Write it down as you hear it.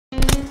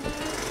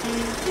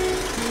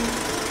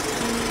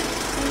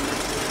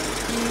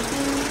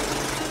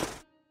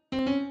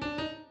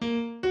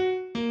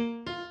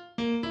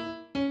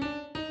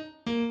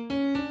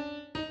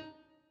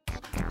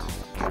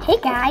Hey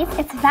guys,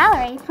 it's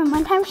Valerie from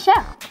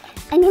OneTimeShow.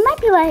 And you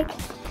might be like,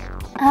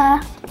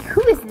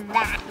 who is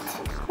that?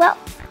 Well,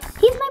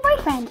 he's my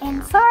boyfriend,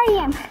 and sorry,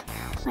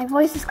 my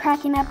voice is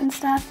cracking up and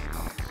stuff.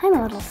 I'm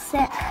a little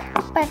sick,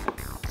 but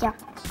yeah,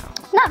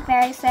 not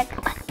very sick,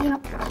 you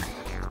know,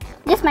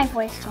 just my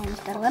voice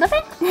changed a little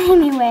bit.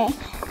 Anyway,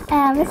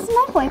 this is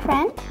my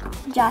boyfriend,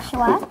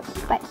 Joshua,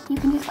 but you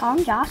can just call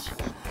him Josh.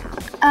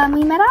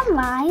 We met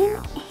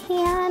online,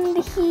 and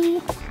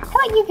how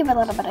about you give a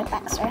little bit of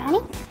backstory,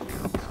 honey?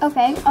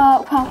 Okay,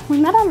 well,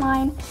 we met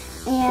online,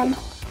 and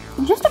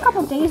just a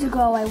couple days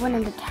ago, I went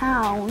into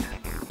town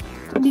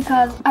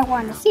because I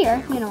wanted to see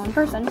her, you know, in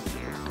person,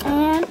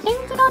 and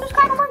things, you know, just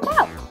kind of worked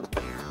out.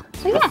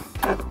 So yeah,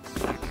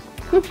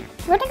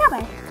 we're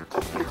together.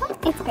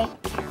 It's great,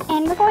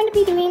 and we're going to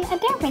be doing a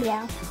dare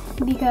video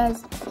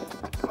because,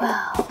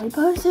 well, we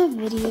posted a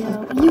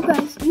video. You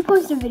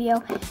posted a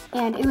video,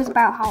 and it was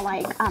about how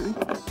like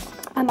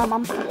what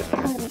was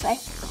I gonna say?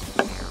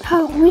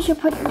 How you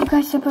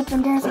guys should put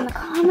some dares in the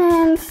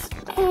comments,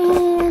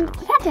 and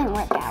that didn't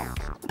work out.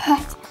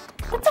 But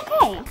that's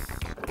okay.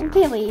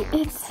 Really,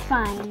 it's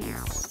fine.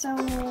 So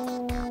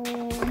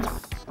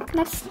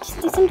let's just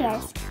do some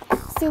dares.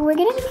 So we're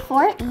gonna do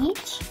 4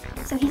 each.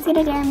 So he's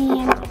gonna dare me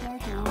and I dare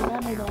him. Blah,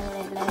 blah, blah,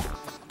 blah, blah.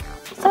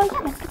 So yeah,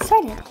 let's get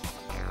started.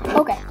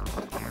 Okay.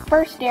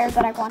 First dare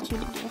that I want you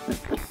to do.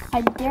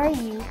 I dare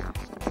you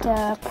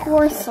to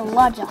pour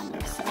sludge on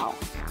yourself.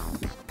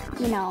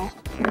 You know,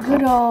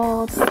 good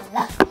old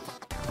sludge.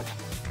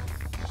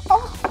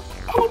 Oh,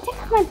 can I take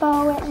off my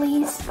bow at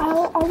least?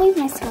 I'll leave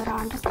my skirt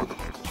on. Just can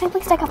I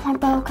please take off my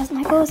bow? Because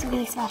my bow is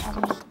really special to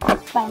me.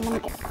 Fine, let me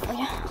get it for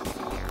you.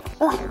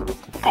 Ugh.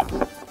 Okay.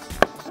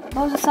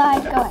 Bows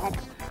aside, go ahead.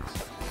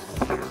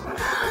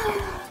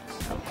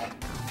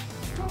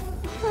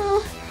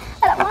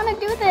 I don't want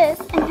to do this.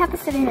 And you have to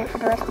sit in it for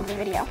the rest of the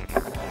video.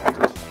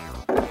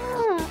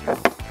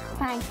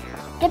 Fine.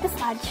 Get the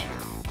sludge.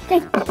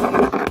 Okay.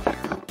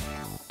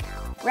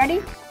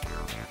 Ready?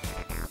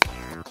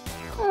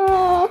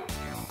 Oh,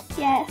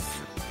 yes.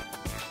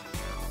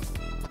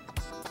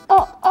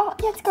 Oh,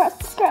 yeah, it's gross.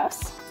 It's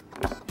gross.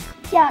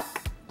 Yuck.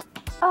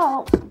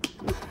 Oh.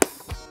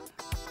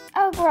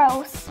 Oh,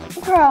 gross.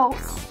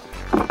 Gross.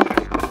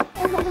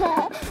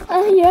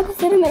 You have to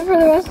sit in it for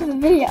the rest of the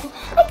video.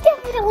 I dare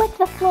you to lick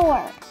the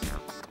floor.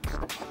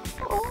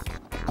 Oh.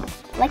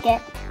 Lick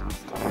it.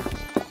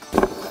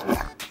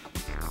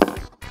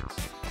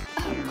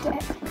 I'm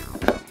dead.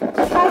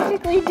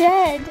 Practically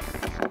dead.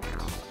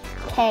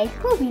 Okay,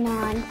 moving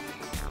on.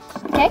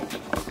 Okay,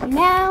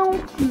 now,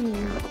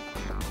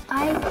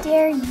 I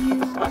dare you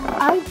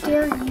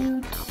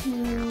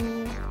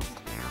to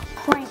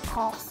prank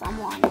call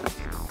someone.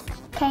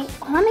 Okay,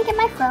 let me get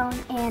my phone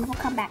and we'll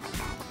come back.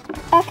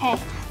 Okay.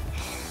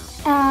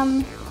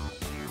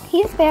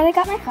 He just barely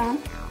got my phone.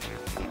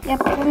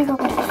 Yep, let me go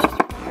get it.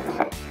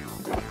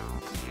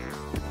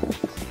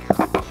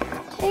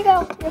 There you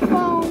go, your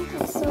phone.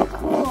 It's so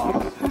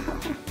cool.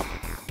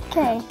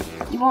 Okay,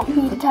 you want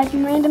me to type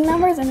in random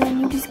numbers and then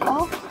you just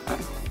call?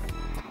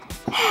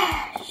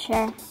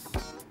 Sure.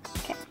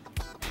 Okay.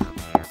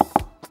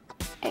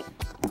 Okay,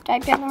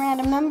 type in the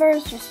random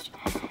numbers, just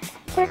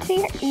put it to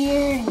your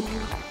ear and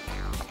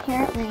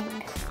hear it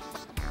ring.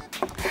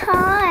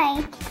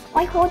 Hi,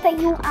 I hope that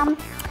you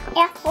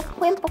ask for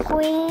Whimper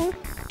Queen.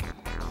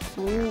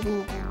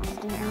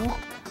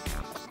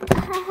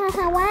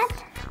 What?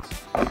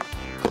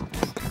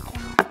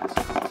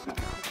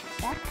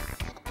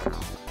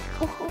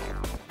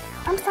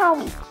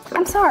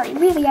 I'm sorry,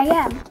 really I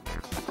am.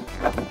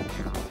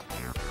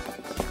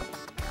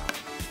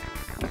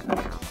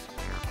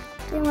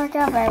 Didn't work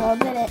out very well,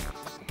 did it?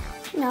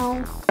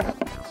 No.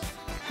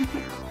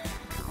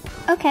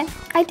 Okay,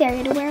 I dare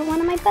you to wear one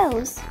of my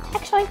bows.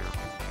 Actually,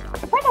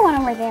 why don't want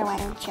to wear there, why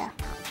don't you?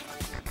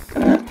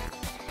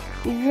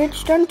 We've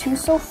reached done 2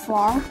 so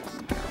far,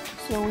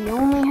 so we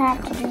only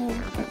have to do,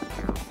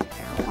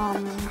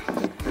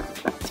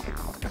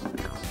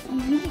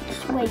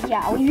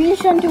 we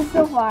reached done 2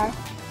 so far,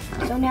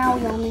 so now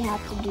we only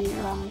have to do,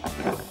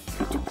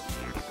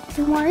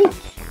 2 more each.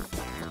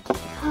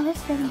 Oh,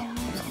 this video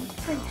is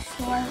pretty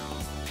short.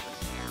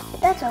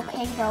 That's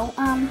okay though,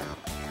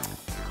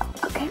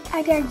 okay,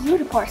 I dare you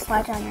to pour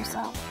sludge on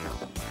yourself.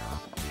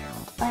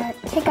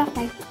 Take off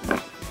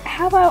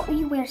how about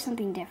you wear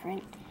something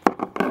different?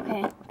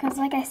 Okay, because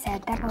like I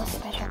said, that was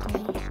special to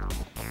me.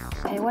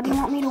 Okay, what do you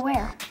want me to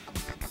wear?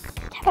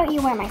 How about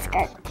you wear my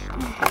skirt?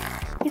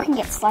 You can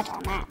get sludge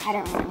on that. I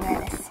don't really wear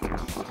this skirt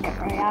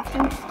very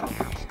often.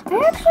 I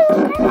actually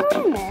look kind of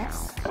good in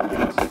this.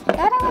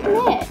 Gotta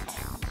admit.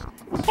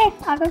 Okay,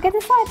 I'll go get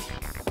the sludge.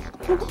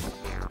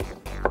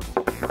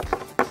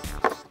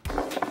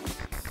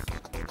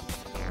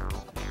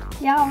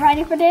 Y'all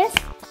ready for this?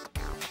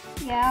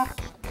 Yeah.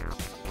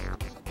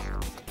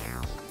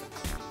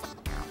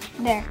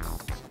 There.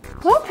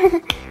 Whoop.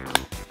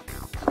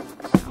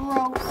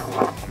 Gross.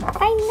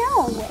 I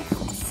know.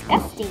 It's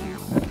disgusting.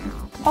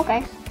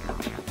 Okay.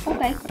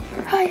 Okay.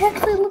 I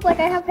actually look like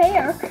I have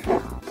hair.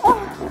 Oh,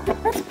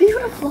 that's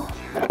beautiful.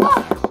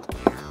 Oh.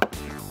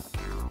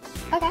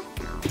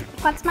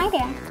 What's my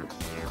dare?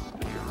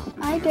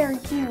 I dare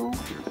you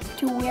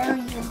to wear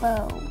your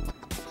bow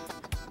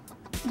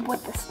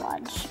with the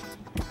sludge.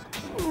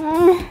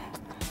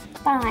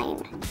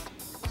 Fine.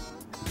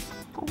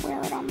 I'll wear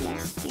it on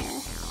this here.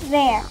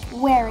 There,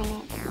 wearing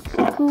it.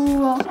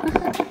 Cool.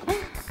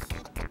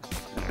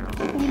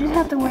 You just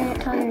have to wait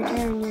until your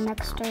turn, your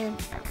next turn.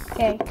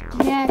 Okay,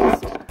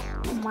 next,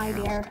 my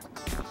dare.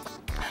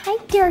 I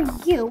dare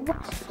you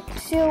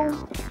to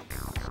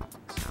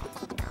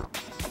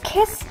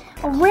kiss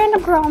a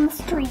random girl on the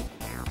street.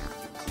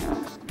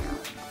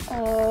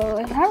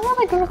 Is that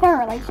really good with our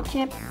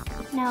relationship?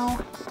 No.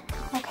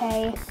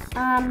 Okay.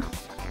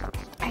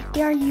 I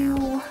dare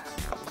you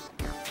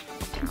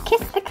to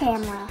kiss the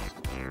camera.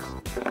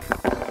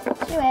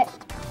 Do it.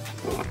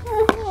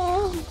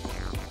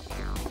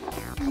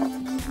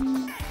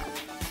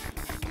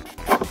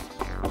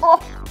 Oh,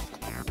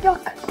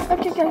 yuck.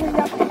 Yuck.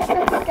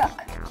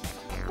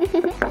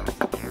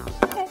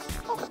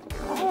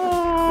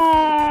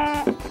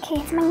 Okay,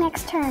 it's my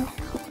next turn.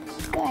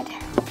 Good. Okay,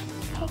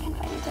 I can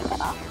finally take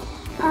that off.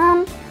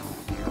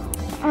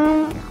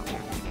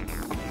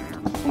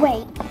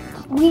 Wait.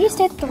 We just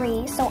did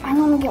 3, so I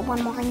only get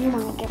 1 more, and you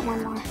only get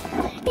 1 more.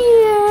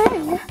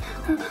 Yeah.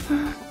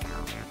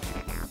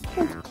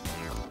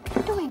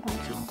 What do I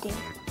want you to do?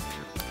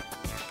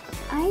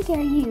 I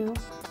dare you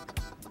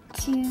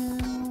to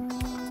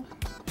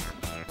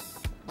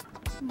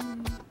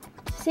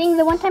sing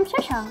the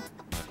OneTimeShow song.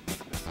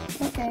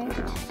 Okay.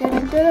 Dun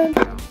dun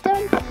dun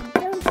dun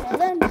dun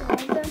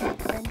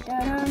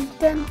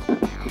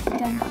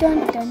dun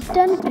dun dun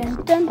dun dun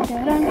dun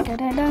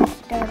dun dun.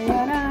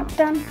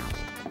 Done.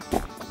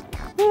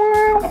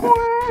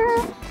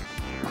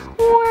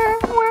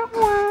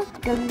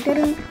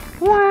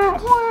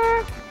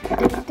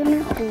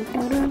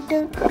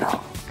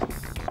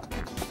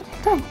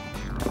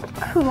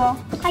 Cool.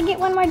 I get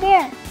 1 more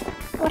dare.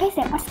 What is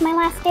it? What's my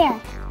last dare?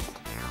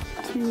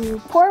 To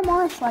pour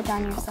more sludge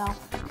on yourself.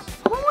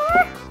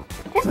 More?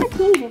 Just a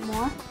teeny bit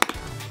more.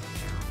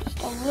 Just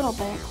a little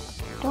bit.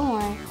 Don't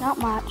worry, not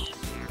much.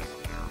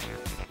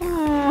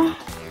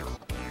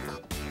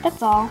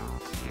 That's all.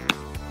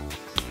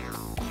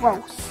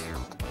 Gross.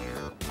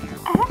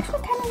 I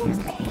actually kind of looks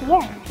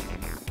hair.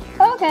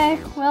 Okay,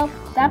 well,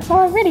 that's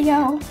our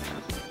video.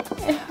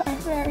 A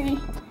very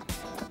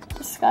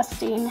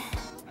disgusting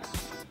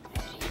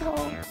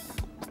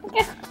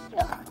video.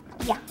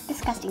 Yeah,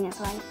 disgusting is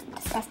right.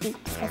 Disgusting.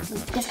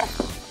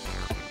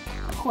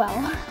 Well,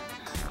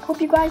 hope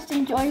you guys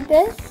enjoyed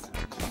this.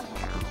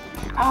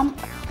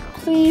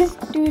 Please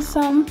do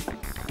some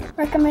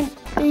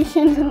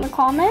recommendations in the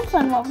comments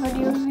on what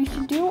videos we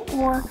should do,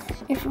 or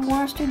if you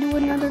want us to do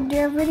another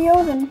dare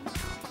video, then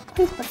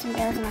please put some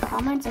dares in the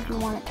comments if you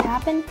want it to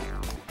happen.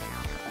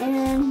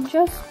 And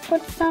just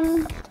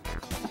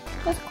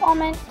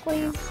comment,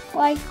 please,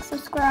 like,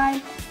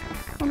 subscribe,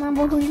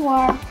 remember who you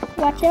are,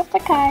 watch out for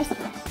cars, if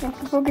the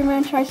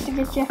Pokemon tries to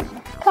get you,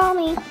 call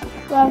me,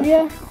 love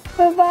you,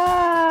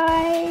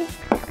 bye-bye.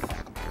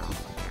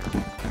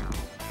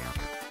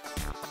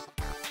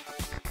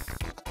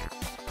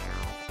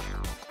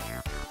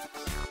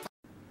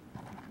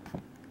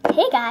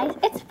 Hey guys,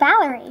 it's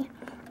Valerie,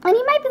 and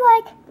you might be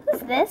like,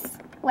 who's this?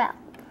 Well,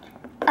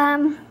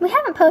 we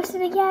haven't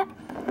posted it yet,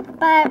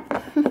 but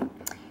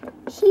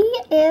he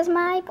is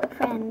my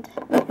boyfriend.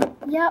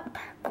 Yup.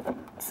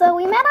 So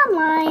we met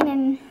online,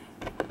 and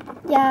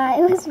yeah,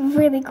 it was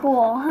really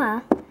cool,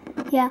 huh?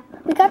 Yeah,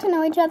 we got to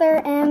know each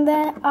other, and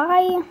then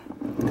I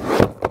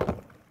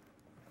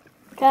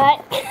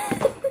got